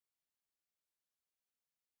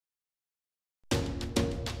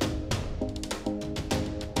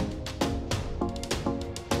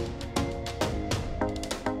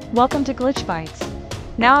Welcome to glitchbytes.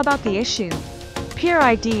 Now about the issue. Peer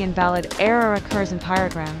ID invalid error occurs in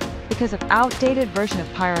Pyrogram because of outdated version of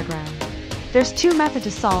Pyrogram. There's two methods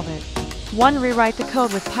to solve it. One, rewrite the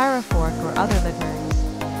code with Pyrofork or other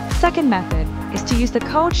libraries. Second method is to use the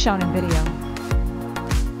code shown in video.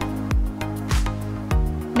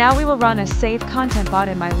 Now we will run a save content bot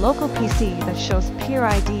in my local PC that shows peer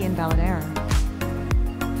ID invalid error.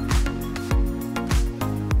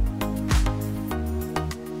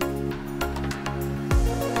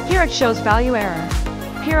 Here it shows value error,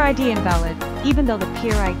 peer ID invalid, even though the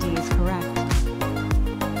peer ID is correct.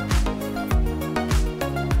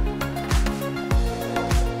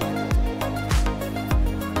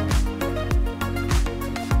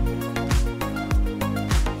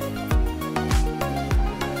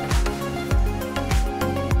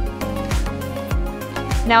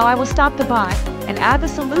 Now I will stop the bot and add the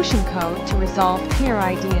solution code to resolve peer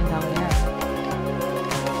ID invalid error.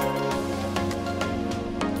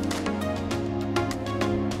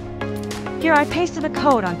 Here I pasted the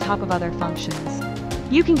code on top of other functions.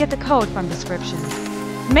 You can get the code from description.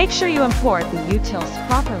 Make sure you import the utils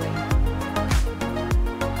properly.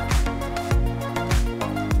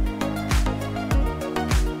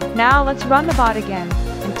 Now let's run the bot again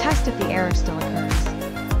and test if the error still occurs.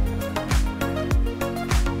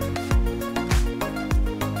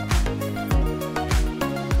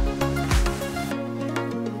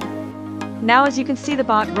 Now as you can see, the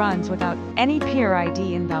bot runs without any peer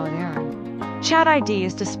ID invalid error. Chat ID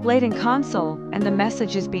is displayed in console and the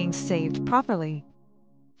message is being saved properly.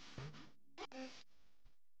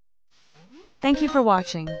 Thank you for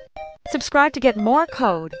watching. Subscribe to get more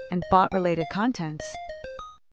code and bot-related contents.